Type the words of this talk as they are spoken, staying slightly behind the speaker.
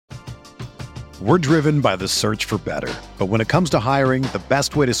We're driven by the search for better. But when it comes to hiring, the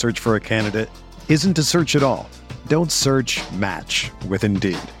best way to search for a candidate isn't to search at all. Don't search, match with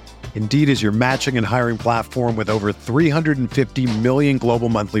Indeed. Indeed is your matching and hiring platform with over 350 million global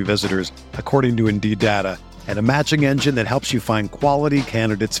monthly visitors, according to Indeed data, and a matching engine that helps you find quality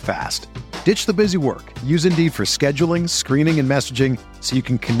candidates fast. Ditch the busy work. Use Indeed for scheduling, screening, and messaging so you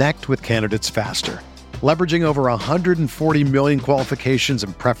can connect with candidates faster. Leveraging over 140 million qualifications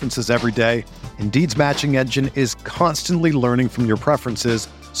and preferences every day, Indeed's matching engine is constantly learning from your preferences,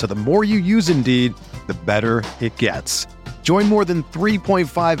 so the more you use Indeed, the better it gets. Join more than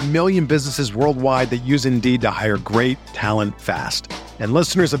 3.5 million businesses worldwide that use Indeed to hire great talent fast. And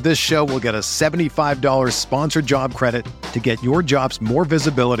listeners of this show will get a $75 sponsored job credit to get your jobs more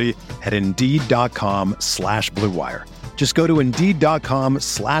visibility at Indeed.com/Blue Wire. Just go to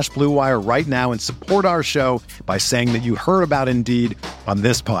Indeed.com/Blue Wire right now and support our show by saying that you heard about Indeed on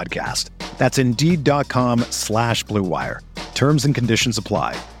this podcast. That's Indeed.com/Blue Wire. Terms and conditions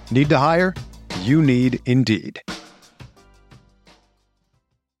apply. Need to hire? You need Indeed.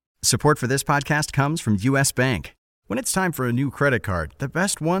 Support for this podcast comes from U.S. Bank. When it's time for a new credit card, the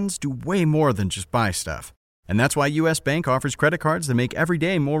best ones do way more than just buy stuff. And that's why U.S. Bank offers credit cards that make every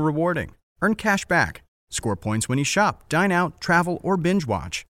day more rewarding. Earn cash back, score points when you shop, dine out, travel, or binge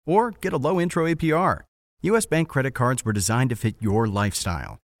watch, or get a low intro APR. U.S. Bank credit cards were designed to fit your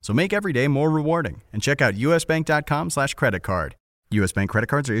lifestyle. So make every day more rewarding and check out usbank.com/credit card. U.S. Bank credit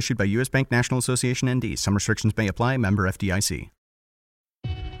cards are issued by U.S. Bank National Association ND. Some restrictions may apply. Member FDIC.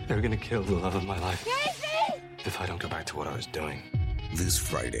 They're gonna kill the love of my life. Casey! If I don't go back to what I was doing. This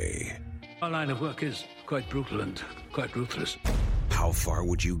Friday. Our line of work is quite brutal and quite ruthless. How far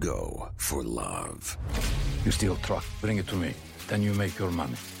would you go for love? You steal truck, bring it to me. Then you make your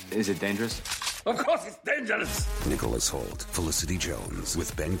money. Is it dangerous? Of course it's dangerous! Nicholas Hoult, Felicity Jones,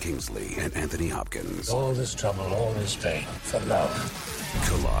 with Ben Kingsley and Anthony Hopkins. All this trouble, all this pain, for love.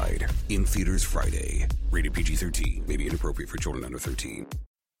 Collide. In theaters Friday. Rated PG-13. May be inappropriate for children under 13.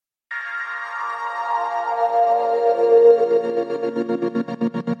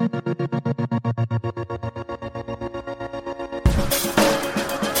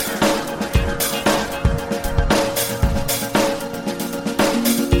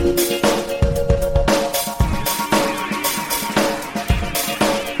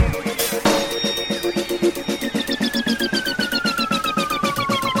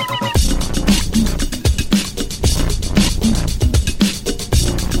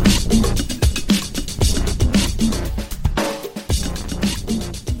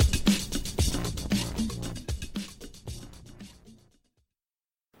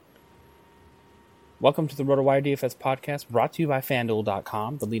 Welcome to the RotoWire DFS podcast, brought to you by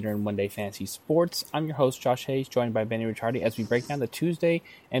FanDuel.com, the leader in one-day fantasy sports. I'm your host, Josh Hayes, joined by Benny Ricciardi as we break down the Tuesday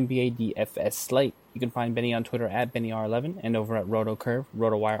NBA DFS slate. You can find Benny on Twitter at BennyR11 and over at RotoCurve,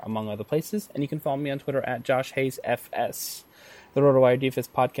 RotoWire, among other places. And you can follow me on Twitter at JoshHayesFS. The RotoWire DFS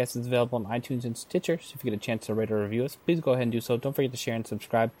podcast is available on iTunes and Stitcher, so if you get a chance to rate or review us, please go ahead and do so. Don't forget to share and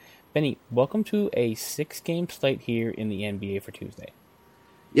subscribe. Benny, welcome to a 6-game slate here in the NBA for Tuesday.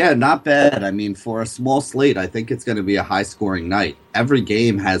 Yeah, not bad. I mean, for a small slate, I think it's going to be a high-scoring night. Every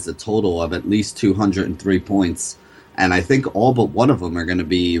game has a total of at least 203 points, and I think all but one of them are going to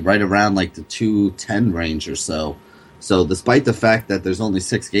be right around like the 210 range or so. So despite the fact that there's only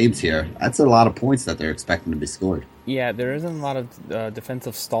 6 games here, that's a lot of points that they're expecting to be scored. Yeah, there isn't a lot of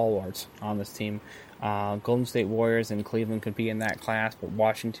defensive stalwarts on this team. Golden State Warriors and Cleveland could be in that class, but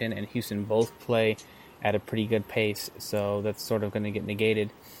Washington and Houston both play at a pretty good pace, so that's sort of going to get negated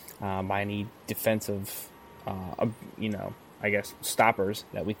by any defensive, stoppers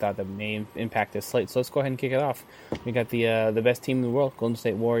that we thought that may impact this slate. So let's go ahead and kick it off. We got the best team in the world, Golden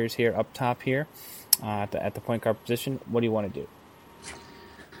State Warriors, here up top here at the point guard position. What do you want to do?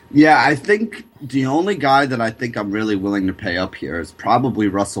 Yeah, I think the only guy that I think I'm really willing to pay up here is probably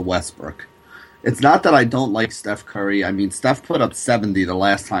Russell Westbrook. It's not that I don't like Steph Curry. I mean, Steph put up 70 the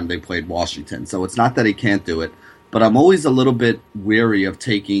last time they played Washington, so it's not that he can't do it. But I'm always a little bit weary of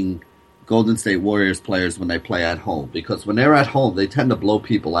taking Golden State Warriors players when they play at home, because when they're at home, they tend to blow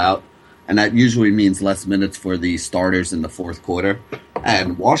people out, and that usually means less minutes for the starters in the fourth quarter.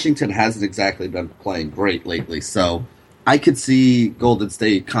 And Washington hasn't exactly been playing great lately, so I could see Golden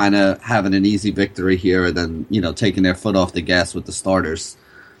State kind of having an easy victory here and then, taking their foot off the gas with the starters.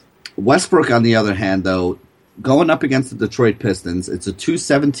 Westbrook, on the other hand, though, going up against the Detroit Pistons, it's a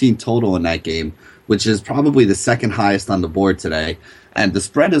 217 total in that game, which is probably the second highest on the board today. And the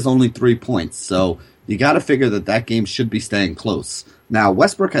spread is only 3 points. So you got to figure that game should be staying close. Now,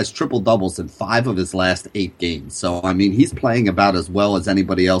 Westbrook has triple-doubles in 5 of his last 8 games. So, I mean, he's playing about as well as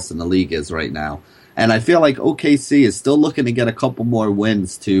anybody else in the league is right now. And I feel like OKC is still looking to get a couple more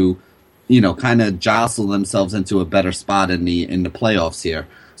wins to, kind of jostle themselves into a better spot in the playoffs here.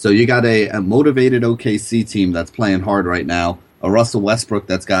 So you got a motivated OKC team that's playing hard right now, a Russell Westbrook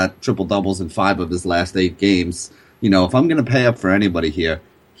that's got triple-doubles in 5 of his last 8 games. If I'm going to pay up for anybody here,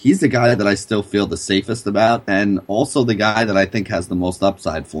 he's the guy that I still feel the safest about, and also the guy that I think has the most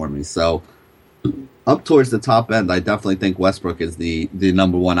upside for me. So up towards the top end, I definitely think Westbrook is the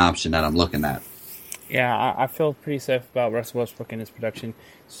number one option that I'm looking at. Yeah, I feel pretty safe about Russell Westbrook and his production.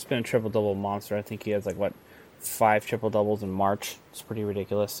 He's just been a triple-double monster. I think he has 5 triple-doubles in March. It's pretty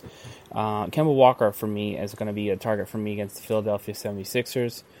ridiculous. Kemba Walker, for me, is going to be a target for me against the Philadelphia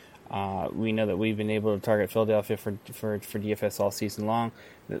 76ers. We know that we've been able to target Philadelphia for DFS all season long.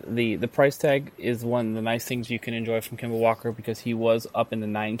 The price tag is one of the nice things you can enjoy from Kemba Walker because he was up in the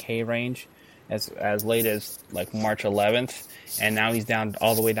 9K range as late as March 11th, and now he's down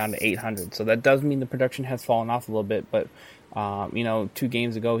all the way down to 800. So that does mean the production has fallen off a little bit, but 2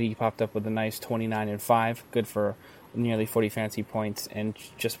 games ago he popped up with a nice 29 and 5, good for nearly 40 fantasy points and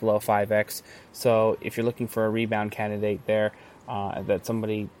just below 5x. So if you're looking for a rebound candidate there, that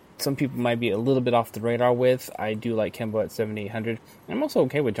some people might be a little bit off the radar with, I do like Kemba at 7,800. I'm also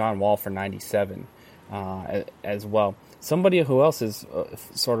okay with John Wall for 97 as well. Somebody who else is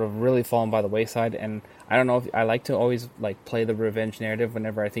sort of really fallen by the wayside, and I don't know if I like to always play the revenge narrative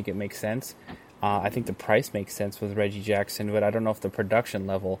whenever I think it makes sense. I think the price makes sense with Reggie Jackson, but I don't know if the production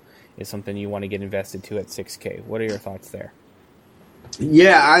level is something you want to get invested to at 6K. What are your thoughts there?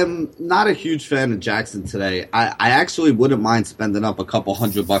 Yeah, I'm not a huge fan of Jackson today. I actually wouldn't mind spending up a couple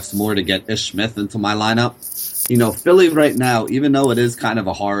 $100 more to get Ish Smith into my lineup. Philly right now, even though it is kind of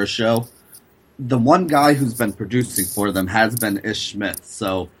a horror show, the one guy who's been producing for them has been Ish Smith.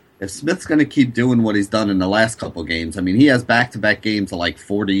 So if Smith's going to keep doing what he's done in the last couple games, I mean, he has back-to-back games of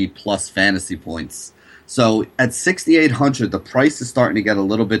 40-plus fantasy points. So at 6,800, the price is starting to get a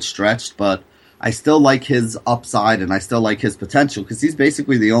little bit stretched, but I still like his upside and I still like his potential because he's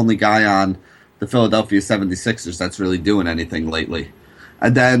basically the only guy on the Philadelphia 76ers that's really doing anything lately.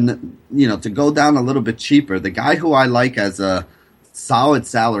 And then, to go down a little bit cheaper, the guy who I like as a solid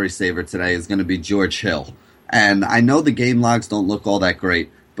salary saver today is going to be George Hill. And I know the game logs don't look all that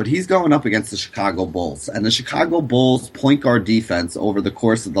great, but he's going up against the Chicago Bulls. And the Chicago Bulls point guard defense over the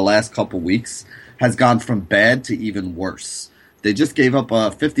course of the last couple weeks has gone from bad to even worse. They just gave up a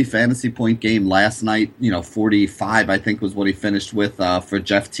 50 fantasy point game last night. 45, I think, was what he finished with for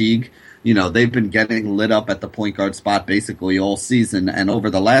Jeff Teague. They've been getting lit up at the point guard spot basically all season. And over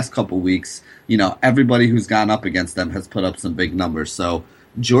the last couple weeks, everybody who's gone up against them has put up some big numbers. So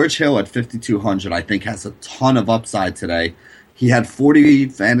George Hill at 5,200, I think, has a ton of upside today. He had 40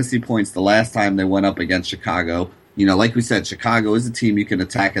 fantasy points the last time they went up against Chicago. Like we said, Chicago is a team you can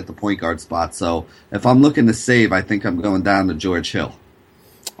attack at the point guard spot. So if I'm looking to save, I think I'm going down to George Hill.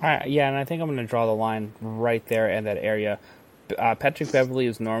 Yeah, and I think I'm going to draw the line right there in that area. Patrick Beverley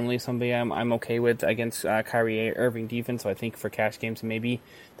is normally somebody I'm okay with against Kyrie Irving defense, so I think for cash games maybe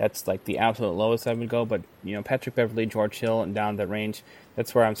that's the absolute lowest I would go. But Patrick Beverley, George Hill, and down that range,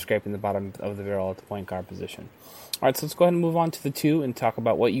 that's where I'm scraping the bottom of the barrel at the point guard position. All right, so let's go ahead and move on to the 2 and talk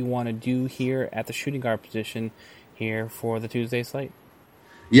about what you want to do here at the shooting guard position here for the Tuesday slate.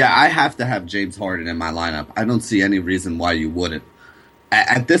 Yeah, I have to have James Harden in my lineup. I don't see any reason why you wouldn't.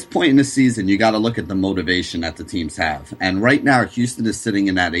 At this point in the season, you got to look at the motivation that the teams have. And right now, Houston is sitting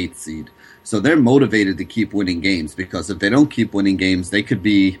in that 8th seed. So they're motivated to keep winning games because if they don't keep winning games, they could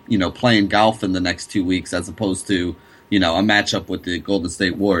be, playing golf in the next 2 weeks as opposed to, a matchup with the Golden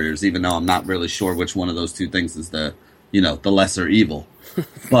State Warriors, even though I'm not really sure which one of those two things is the lesser evil.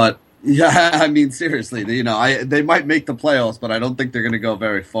 But yeah, I mean, seriously, they might make the playoffs, but I don't think they're going to go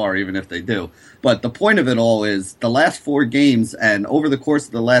very far, even if they do. But the point of it all is the last 4 games and over the course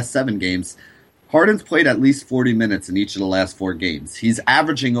of the last 7 games, Harden's played at least 40 minutes in each of the last 4 games. He's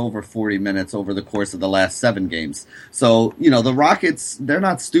averaging over 40 minutes over the course of the last 7 games. So, the Rockets, they're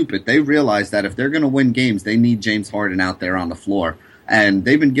not stupid. They realize that if they're going to win games, they need James Harden out there on the floor. And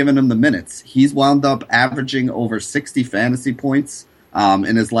they've been giving him the minutes. He's wound up averaging over 60 fantasy points.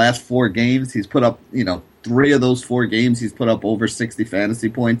 In his last 4 games, he's put up, 3 of those 4 games, he's put up over 60 fantasy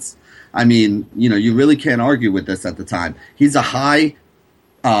points. I mean, you really can't argue with this at the time. He's a high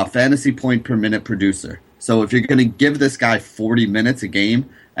fantasy point per minute producer. So if you're going to give this guy 40 minutes a game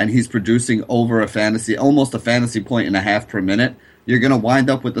and he's producing over almost a fantasy point and a half per minute, you're going to wind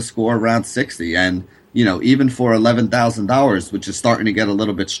up with a score around 60. And, even for $11,000, which is starting to get a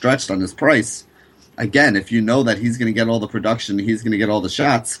little bit stretched on his price, again, if you know that he's going to get all the production, he's going to get all the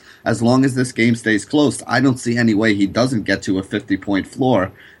shots, as long as this game stays close, I don't see any way he doesn't get to a 50-point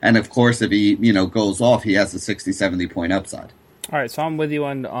floor. And, of course, if he, goes off, he has a 60, 70-point upside. All right, so I'm with you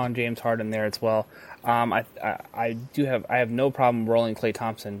on James Harden there as well. I have no problem rolling Klay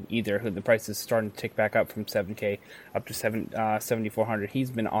Thompson either, who the price is starting to tick back up from $7K up to $7,400. He's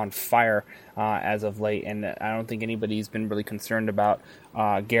been on fire as of late, and I don't think anybody's been really concerned about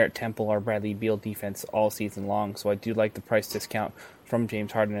Garrett Temple or Bradley Beal defense all season long. So I do like the price discount from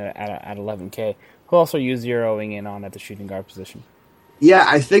James Harden at $11K, who also you're zeroing in on at the shooting guard position. Yeah,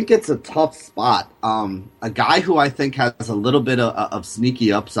 I think it's a tough spot. A guy who I think has a little bit of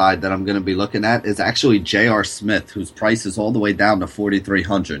sneaky upside that I'm going to be looking at is actually J.R. Smith, whose price is all the way down to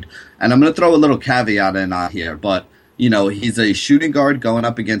 $4,300. And I'm going to throw a little caveat in on here, but he's a shooting guard going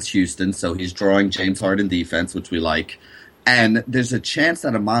up against Houston, so he's drawing James Harden defense, which we like. And there's a chance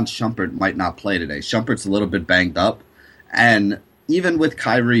that Iman Shumpert might not play today. Shumpert's a little bit banged up, and even with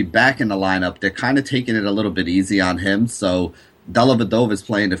Kyrie back in the lineup, they're kind of taking it a little bit easy on him, so Dellavedova is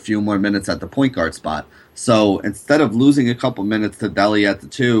playing a few more minutes at the point guard spot. So instead of losing a couple minutes to Delly at the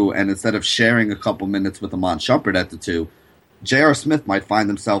 2, and instead of sharing a couple minutes with Iman Shumpert at the 2, J.R. Smith might find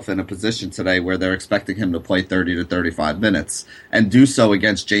himself in a position today where they're expecting him to play 30 to 35 minutes and do so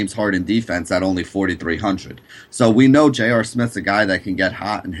against James Harden defense at only $4,300. So we know J.R. Smith's a guy that can get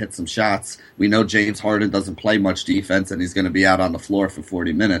hot and hit some shots. We know James Harden doesn't play much defense and he's going to be out on the floor for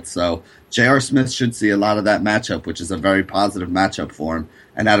 40 minutes. So J.R. Smith should see a lot of that matchup, which is a very positive matchup for him.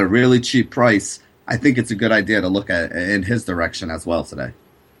 And at a really cheap price, I think it's a good idea to look at in his direction as well today.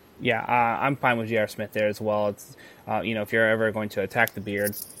 Yeah, I'm fine with J.R. Smith there as well. It's if you're ever going to attack the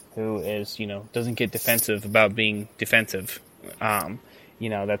Beard, who is doesn't get defensive about being defensive,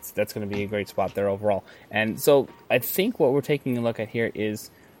 that's going to be a great spot there overall. And so I think what we're taking a look at here is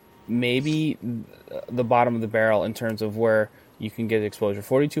maybe the bottom of the barrel in terms of where you can get exposure.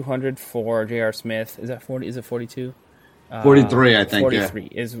 4,200 for J.R. Smith. Is that 40? Is it 42? 43, I think. 43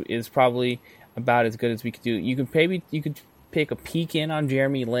 is probably about as good as we could do. You could pick a peek in on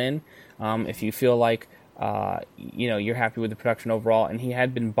Jeremy Lin if you feel like you're happy with the production overall, and he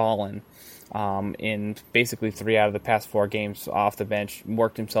had been balling in basically 3 out of the past 4 games off the bench,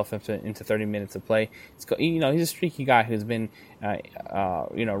 worked himself into 30 minutes of play. He's a streaky guy who's been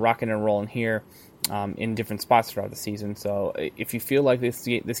rocking and rolling here in different spots throughout the season. So if you feel like this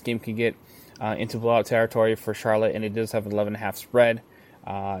game can get into blowout territory for Charlotte, and it does have an 11.5 spread,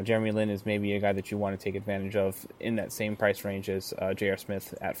 Jeremy Lin is maybe a guy that you want to take advantage of in that same price range as J.R.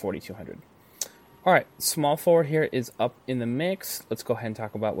 Smith at $4,200. All right, small forward here is up in the mix. Let's go ahead and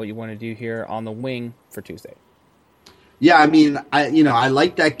talk about what you want to do here on the wing for Tuesday. Yeah, I mean, I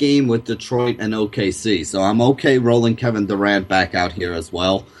like that game with Detroit and OKC, so I'm okay rolling Kevin Durant back out here as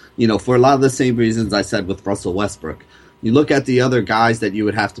well. For a lot of the same reasons I said with Russell Westbrook. You look at the other guys that you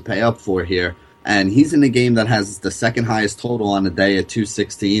would have to pay up for here, and he's in a game that has the second highest total on the day at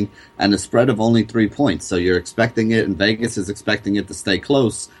 216 and a spread of only 3 points. So you're expecting it, and Vegas is expecting it to stay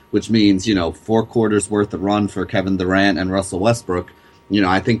close, which means, 4 quarters worth of run for Kevin Durant and Russell Westbrook.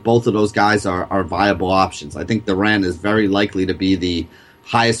 I think both of those guys are viable options. I think Durant is very likely to be the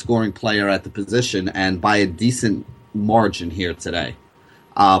highest scoring player at the position and by a decent margin here today.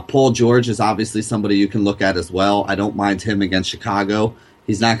 Paul George is obviously somebody you can look at as well. I don't mind him against Chicago.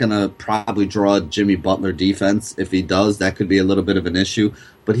 He's not going to probably draw Jimmy Butler defense. If he does, that could be a little bit of an issue.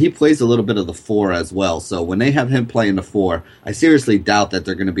 But he plays a little bit of the 4 as well. So when they have him playing the 4, I seriously doubt that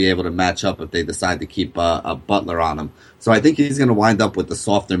they're going to be able to match up if they decide to keep a Butler on him. So I think he's going to wind up with the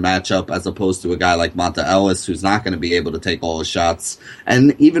softer matchup as opposed to a guy like Monta Ellis, who's not going to be able to take all his shots.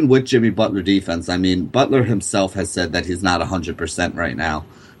 And even with Jimmy Butler defense, I mean, Butler himself has said that he's not 100% right now.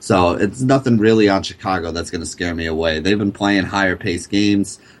 So it's nothing really on Chicago that's going to scare me away. They've been playing higher paced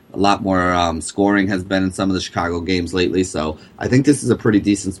games. A lot more scoring has been in some of the Chicago games lately. So I think this is a pretty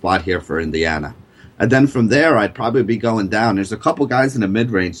decent spot here for Indiana. And then from there, I'd probably be going down. There's a couple guys in the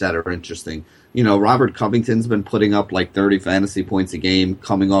mid-range that are interesting. Robert Covington's been putting up like 30 fantasy points a game,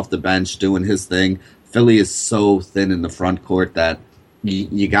 coming off the bench, doing his thing. Philly is so thin in the front court that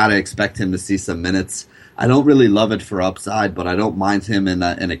you got to expect him to see some minutes. I don't really love it for upside, but I don't mind him in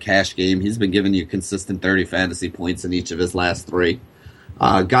a cash game. He's been giving you consistent 30 fantasy points in each of his last 3.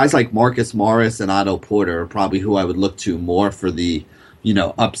 Guys like Marcus Morris and Otto Porter are probably who I would look to more for the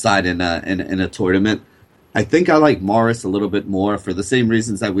upside in a tournament. I think I like Morris a little bit more for the same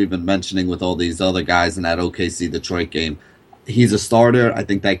reasons that we've been mentioning with all these other guys in that OKC Detroit game. He's a starter. I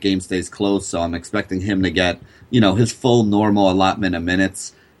think that game stays close, so I'm expecting him to get his full normal allotment of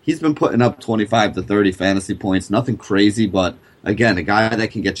minutes. he's been putting up 25 to 30 fantasy points. Nothing crazy, but again, a guy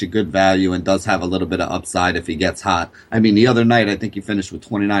that can get you good value and does have a little bit of upside if he gets hot. I mean, the other night, I think he finished with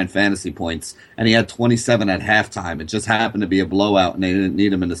 29 fantasy points, and he had 27 at halftime. It just happened to be a blowout, and they didn't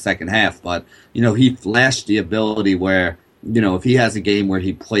need him in the second half. But, he flashed the ability where, if he has a game where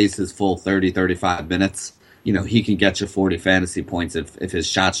he plays his full 30, 35 minutes, he can get you 40 fantasy points if his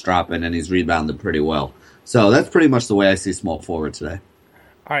shot's dropping and he's rebounded pretty well. So that's pretty much the way I see small forward today.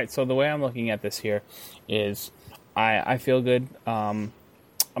 All right, so the way I'm looking at this here is I feel good about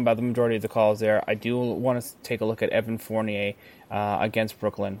the majority of the calls there. I do want to take a look at Evan Fournier against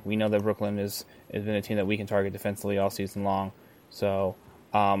Brooklyn. We know that Brooklyn has been a team that we can target defensively all season long. So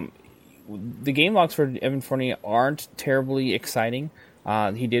the game logs for Evan Fournier aren't terribly exciting.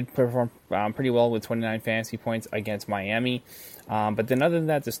 He did perform pretty well with 29 fantasy points against Miami. But then other than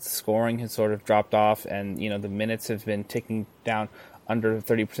that, just the scoring has sort of dropped off, and the minutes have been ticking down under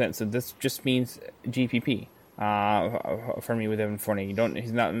 30%. So this just means GPP for me with Evan Fournier.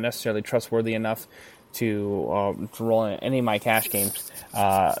 He's not necessarily trustworthy enough to roll in any of my cash games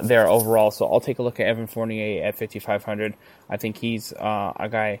there overall. So I'll take a look at Evan Fournier at 5,500. I think he's a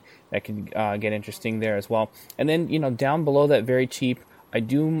guy that can get interesting there as well. And then down below that, very cheap, I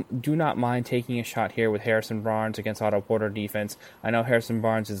do not mind taking a shot here with Harrison Barnes against Otto Porter defense. I know Harrison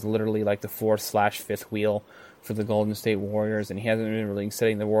Barnes is literally like the 4/5th wheel for the Golden State Warriors, and he hasn't been really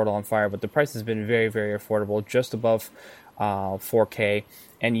setting the world on fire, but the price has been very, very affordable, just above $4K,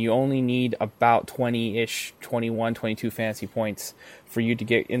 and you only need about 20-ish, 21, 22 fantasy points for you to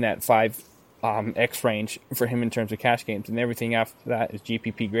get in that 5X range for him in terms of cash games, and everything after that is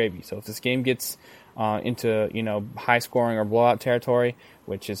GPP gravy. So if this game gets into high scoring or blowout territory,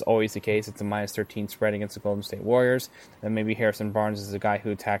 which is always the case, it's a -13 spread against the Golden State Warriors, then maybe Harrison Barnes is a guy who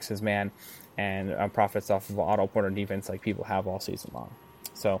attacks his man and profits off of Otto Porter defense like people have all season long.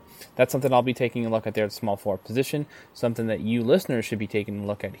 So that's something I'll be taking a look at there at the small forward position. Something that you listeners should be taking a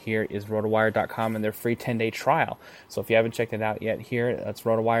look at here is rotowire.com and their free 10-day trial. So if you haven't checked it out yet here, that's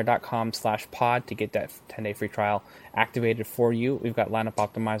rotowire.com/pod to get that 10-day free trial activated for you. We've got lineup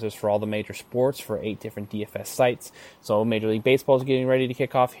optimizers for all the major sports for 8 different DFS sites. So Major League Baseball is getting ready to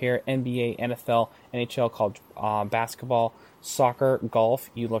kick off here. NBA, NFL, NHL, college basketball, soccer,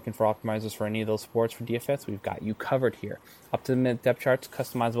 golf. You looking for optimizers for any of those sports for DFS? We've got you covered here. Up to the minute depth charts,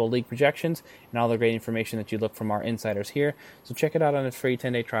 customizable league projections, and all the great information that you look from our insiders here. So check it out on a free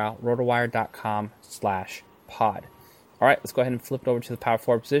 10-day trial, rotowire.com/pod. All right, let's go ahead and flip it over to the power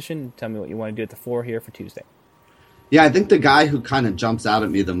forward position. Tell me what you want to do at the 4 here for Tuesday. Yeah, I think the guy who kind of jumps out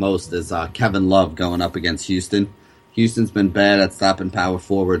at me the most is Kevin Love going up against Houston. Houston's been bad at stopping power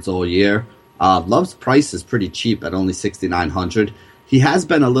forwards all year. Love's price is pretty cheap at only $6,900. He has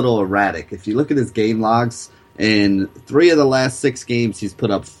been a little erratic. If you look at his game logs, in 3 of the last 6 games, he's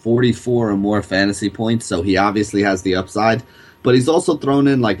put up 44 or more fantasy points, so he obviously has the upside. But he's also thrown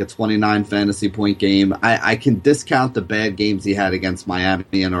in like a 29 fantasy point game. I can discount the bad games he had against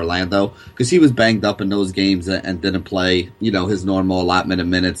Miami and Orlando because he was banged up in those games and didn't play, his normal allotment of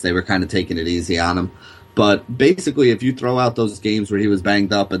minutes. They were kind of taking it easy on him. But basically, if you throw out those games where he was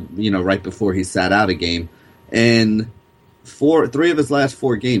banged up, right before he sat out a game, in 3 of his last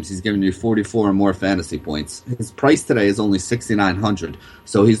 4 games, he's given you 44 or more fantasy points. His price today is only $6,900,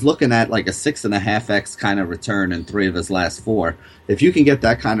 so he's looking at like a 6.5x kind of return in 3 of his last 4. If you can get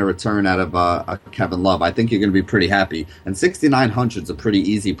that kind of return out of Kevin Love, I think you're going to be pretty happy. And $6,900 is a pretty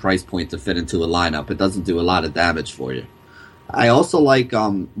easy price point to fit into a lineup. It doesn't do a lot of damage for you. I also like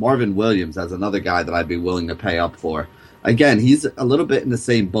Marvin Williams as another guy that I'd be willing to pay up for. Again, he's a little bit in the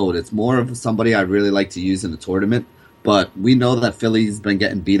same boat. It's more of somebody I'd really like to use in a tournament, but we know that Philly's been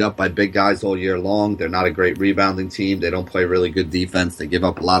getting beat up by big guys all year long. They're not a great rebounding team. They don't play really good defense. They give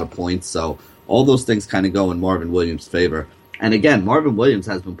up a lot of points, so all those things kind of go in Marvin Williams' favor. And again, Marvin Williams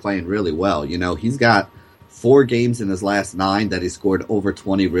has been playing really well. He's got 4 games in his last 9 that he scored over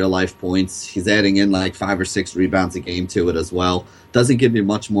 20 real-life points. He's adding in like 5 or 6 rebounds a game to it as well. Doesn't give you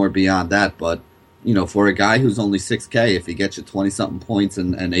much more beyond that, but, for a guy who's only 6K, if he gets you 20-something points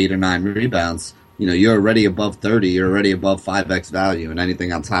and 8 or 9 rebounds, you're already above 30, you're already above 5X value, and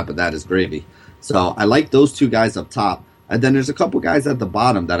anything on top of that is gravy. So I like those 2 guys up top. And then there's a couple guys at the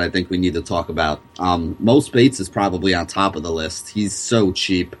bottom that I think we need to talk about. Mo Spates is probably on top of the list. He's so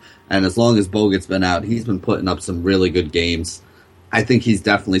cheap. And as long as Bogut's been out, he's been putting up some really good games. I think he's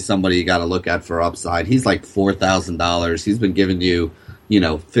definitely somebody you got to look at for upside. He's like $4,000. He's been giving you,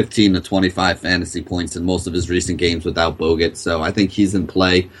 15 to 25 fantasy points in most of his recent games without Bogut. So I think he's in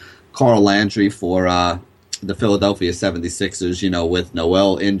play. Carl Landry for the Philadelphia 76ers, with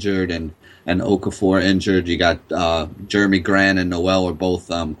Noel injured and and Okafor injured. You got Jeremy Grant and Noel are both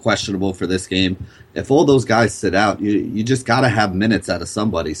questionable for this game. If all those guys sit out, you just got to have minutes out of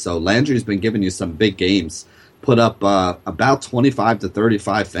somebody. So Landry's been giving you some big games. Put up about 25 to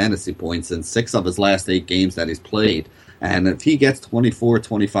 35 fantasy points in 6 of his last 8 games that he's played. And if he gets 24,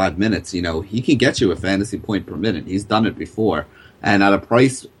 25 minutes, he can get you a fantasy point per minute. He's done it before. And at a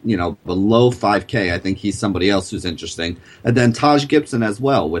price, below 5K, I think he's somebody else who's interesting. And then Taj Gibson as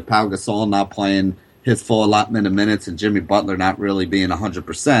well, with Pau Gasol not playing his full allotment of minutes and Jimmy Butler not really being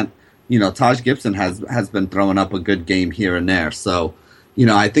 100%. Taj Gibson has been throwing up a good game here and there. So,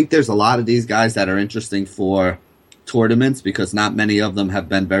 I think there's a lot of these guys that are interesting for tournaments because not many of them have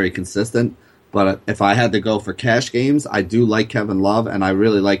been very consistent. But if I had to go for cash games, I do like Kevin Love, and I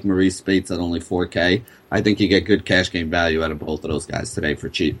really like Maurice Spates at only 4K. I think you get good cash game value out of both of those guys today for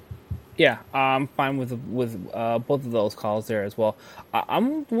cheap. Yeah, I'm fine with both of those calls there as well.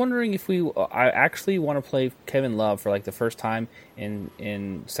 I'm wondering if I actually want to play Kevin Love for like the first time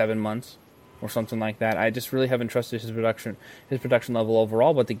in 7 months or something like that. I just really haven't trusted his production level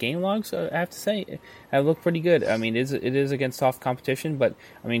overall. But the game logs, I have to say, have looked pretty good. I mean, it is against soft competition, but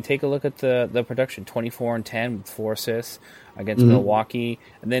I mean, take a look at the production: 24-10 with 4 assists against Milwaukee,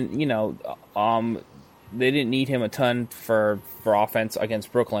 and then they didn't need him a ton for offense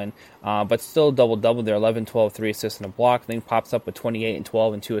against Brooklyn, but still double-double there, 11, 12, 3 assists and a block. Then pops up with 28 and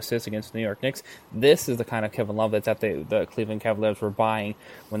 12 and 2 assists against the New York Knicks. This is the kind of Kevin Love that's at the Cleveland Cavaliers were buying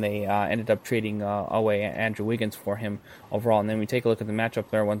when they ended up trading away Andrew Wiggins for him overall. And then we take a look at the matchup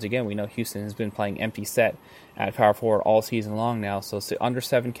there. Once again, we know Houston has been playing empty set at power forward all season long now. So under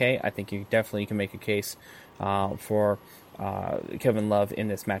 7K, I think you definitely can make a case for Kevin Love in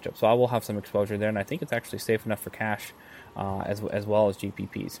this matchup. So I will have some exposure there, and I think it's actually safe enough for cash as well as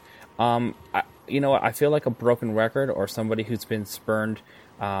GPPs. I feel like a broken record or somebody who's been spurned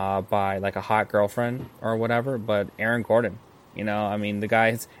by like a hot girlfriend or whatever, but Aaron Gordon. The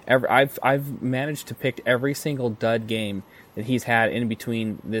guy's I've managed to pick every single dud game that he's had in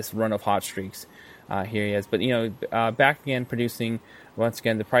between this run of hot streaks. Here he is, but back again producing. Once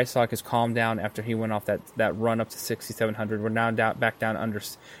again, the price talk has calmed down after he went off that run up to 6,700. We're now back down under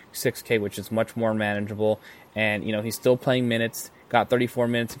 6K, which is much more manageable. And he's still playing minutes. Got 34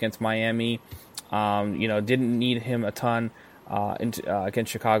 minutes against Miami. Didn't need him a ton against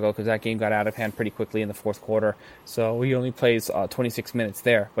Chicago because that game got out of hand pretty quickly in the fourth quarter. So he only plays 26 minutes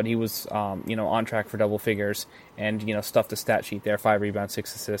there, but he was on track for double figures and stuffed the stat sheet there: 5 rebounds,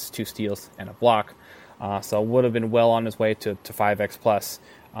 6 assists, 2 steals, and a block. So would have been well on his way to 5x plus,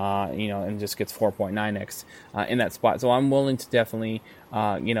 and just gets 4.9x in that spot. So I'm willing to definitely,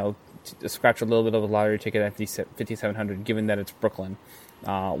 to scratch a little bit of a lottery ticket at 5,700, given that it's Brooklyn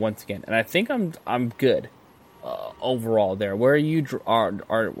once again. And I think I'm good overall there. Where are you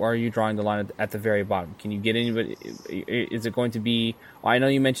are you drawing the line at the very bottom? Can you get anybody? Is it going to be? I know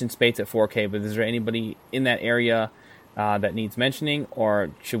you mentioned Spates at 4K, but is there anybody in that area that needs mentioning,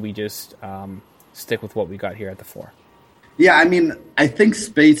 or should we just stick with what we got here at the 4? Yeah, I mean, I think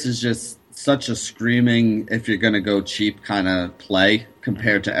Spates is just such a screaming, if you're going to go cheap kind of play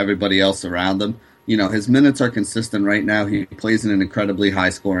compared to everybody else around him. His minutes are consistent right now. He plays in an incredibly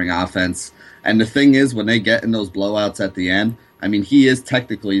high-scoring offense. And the thing is, when they get in those blowouts at the end, I mean, he is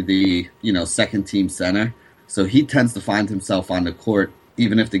technically the, second-team center. So he tends to find himself on the court,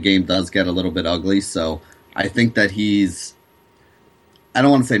 even if the game does get a little bit ugly. So I think that he's... I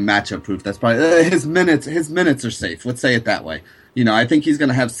don't want to say matchup proof. That's probably his minutes are safe. Let's say it that way. I think he's going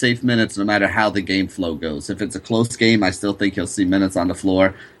to have safe minutes no matter how the game flow goes. If it's a close game, I still think he'll see minutes on the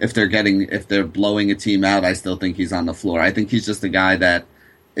floor. If they're blowing a team out, I still think he's on the floor. I think he's just a guy that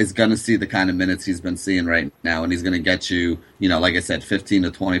is going to see the kind of minutes he's been seeing right now, and he's going to get you, like I said, 15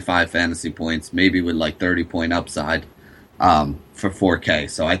 to 25 fantasy points, maybe with like 30-point upside. For 4K.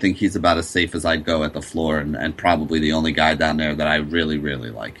 So I think he's about as safe as I'd go at the floor and probably the only guy down there that I really, really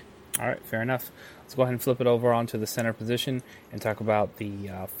like. All right, fair enough. Let's go ahead and flip it over onto the center position and talk about the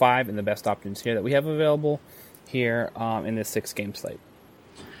 5 and the best options here that we have available here in this 6-game slate.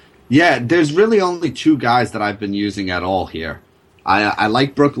 Yeah, there's really only 2 guys that I've been using at all here. I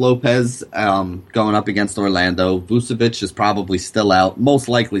like Brook Lopez going up against Orlando. Vucevic is probably still out, most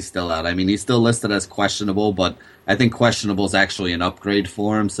likely still out. I mean, he's still listed as questionable, but I think questionable is actually an upgrade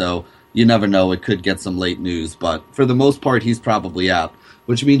for him, so you never know. It could get some late news, but for the most part, he's probably out,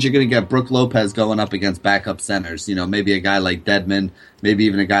 which means you're going to get Brook Lopez going up against backup centers. Maybe a guy like Dedmon, maybe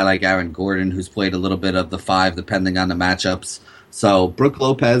even a guy like Aaron Gordon, who's played a little bit of the 5, depending on the matchups. So Brook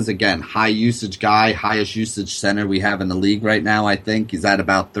Lopez, again, high usage guy, highest usage center we have in the league right now, I think. He's at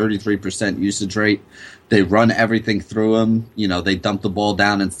about 33% usage rate. They run everything through him. You know, they dump the ball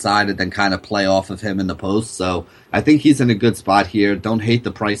down inside and then kind of play off of him in the post. So I think he's in a good spot here. Don't hate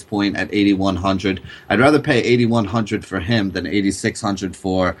the price point at $8,100. I'd rather pay $8,100 for him than $8,600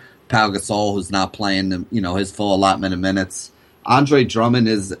 for Pau Gasol, who's not playing, you know, his full allotment of minutes. Andre Drummond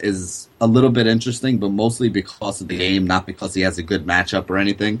is a little bit interesting, but mostly because of the game, not because he has a good matchup or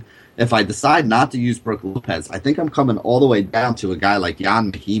anything. If I decide not to use Brook Lopez, I think I'm coming all the way down to a guy like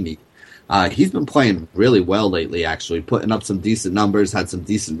Ian Mahinmi. He's been playing really well lately, actually, putting up some decent numbers, had some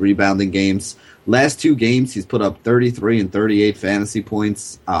decent rebounding games. Last 2 games, he's put up 33 and 38 fantasy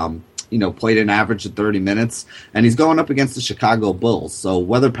points. You know, played an average of 30 minutes, and he's going up against the Chicago Bulls. So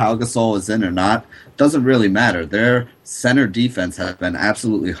whether Pau Gasol is in or not doesn't really matter. Their center defense has been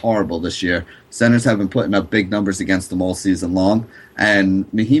absolutely horrible this year. Centers have been putting up big numbers against them all season long, and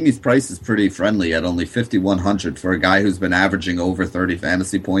Mahinmi's price is pretty friendly at only $5,100 for a guy who's been averaging over 30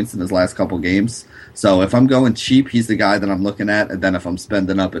 fantasy points in his last couple games. So if I'm going cheap, he's the guy that I'm looking at, and then if I'm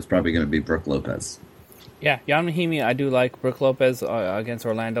spending up, it's probably going to be Brook Lopez. Yeah, Ian Mahinmi, I do like Brook Lopez against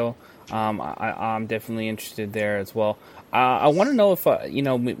Orlando. I'm definitely interested there as well. I want to know if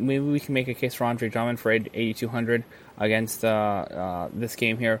maybe we can make a case for Andre Drummond for $8,200 against this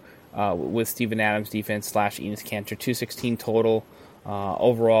game here with Steven Adams defense / Enes Kanter, 216 total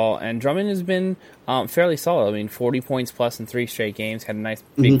overall, and Drummond has been fairly solid. I mean, 40 points plus in 3 straight games, had a nice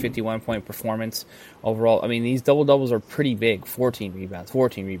big 51-point performance overall. I mean, these double-doubles are pretty big, 14 rebounds,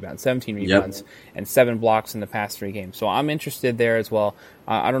 17 rebounds, and 7 blocks in the past 3 games. So I'm interested there as well.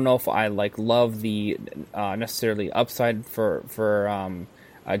 I don't know if I love the necessarily upside for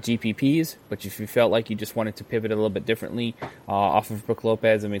GPPs, but if you felt like you just wanted to pivot a little bit differently off of Brook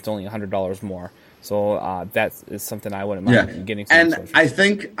Lopez, I mean, it's only $100 more. So that is something I wouldn't mind getting some and I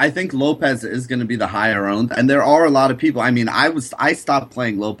think Lopez is going to be the higher owned, and there are a lot of people. I mean, I stopped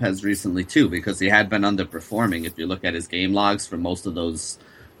playing Lopez recently too because he had been underperforming. If you look at his game logs for most of those,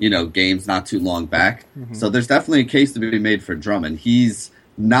 games not too long back, so there's definitely a case to be made for Drummond. He's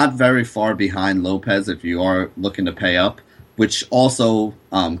not very far behind Lopez if you are looking to pay up. Which also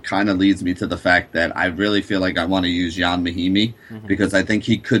kind of leads me to the fact that I really feel like I want to use Ian Mahinmi because I think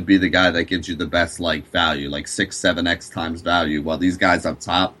he could be the guy that gives you the best value, 6-7x times value, while these guys up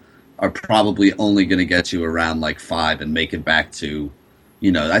top are probably only going to get you around 5 and make it back to,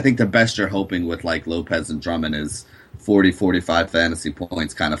 I think the best you're hoping with Lopez and Drummond is 40-45 fantasy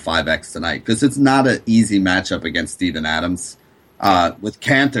points, kind of 5x tonight, because it's not an easy matchup against Steven Adams. With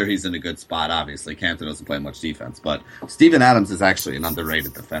Kanter, he's in a good spot, obviously. Kanter doesn't play much defense, but Steven Adams is actually an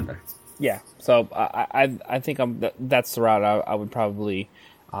underrated defender. Yeah, so I think that's the route I would probably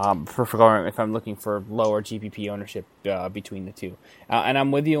for going if I'm looking for lower GPP ownership between the two. And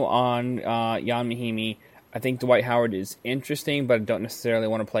I'm with you on Ian Mahinmi. I think Dwight Howard is interesting, but I don't necessarily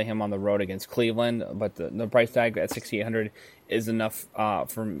want to play him on the road against Cleveland. But the price tag at $6,800 is enough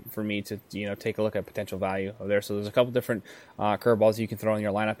for me to take a look at potential value there. So there's a couple different curveballs you can throw in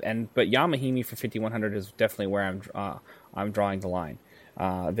your lineup, but Ian Mahinmi for $5,100 is definitely where I'm drawing the line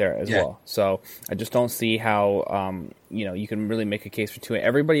there as well. So I just don't see how you can really make a case for two.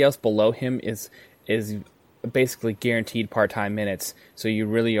 Everybody else below him is basically guaranteed part-time minutes, so you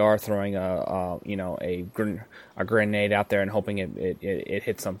really are throwing a grenade out there and hoping it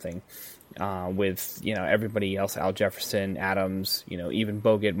hits something. With everybody else, Al Jefferson, Adams, even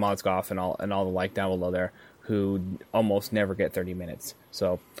Bogut, Mozgov, and all the like down below there, who almost never get 30 minutes.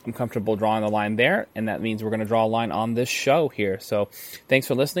 So I'm comfortable drawing a line there, and that means we're going to draw a line on this show here. So thanks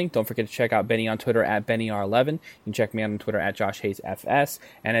for listening. Don't forget to check out Benny on Twitter at BennyR11. You can check me out on Twitter at JoshHayesFS,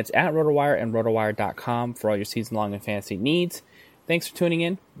 and it's at RotoWire and RotoWire.com for all your season-long and fantasy needs. Thanks for tuning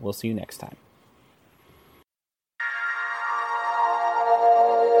in. We'll see you next time.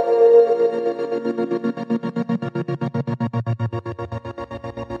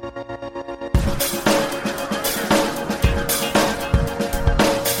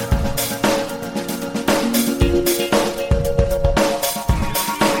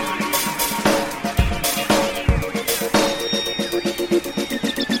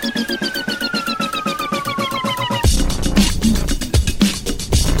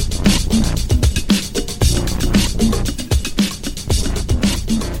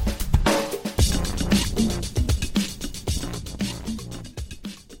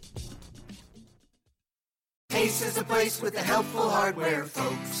 With the helpful hardware,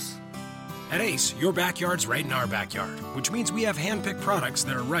 folks. At Ace, your backyard's right in our backyard, which means we have hand-picked products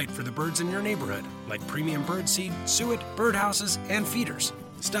that are right for the birds in your neighborhood, like premium bird seed, suet, birdhouses, and feeders.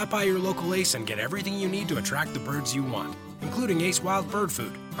 Stop by your local Ace and get everything you need to attract the birds you want. including Ace Wild Bird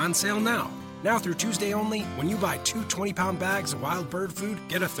Food, on sale now. Now through Tuesday only, when you buy 2 20-pound bags of wild bird food,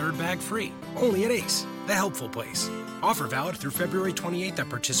 get a third bag free. Only at Ace, the helpful place. Offer valid through February 28th at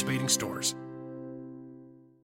participating stores.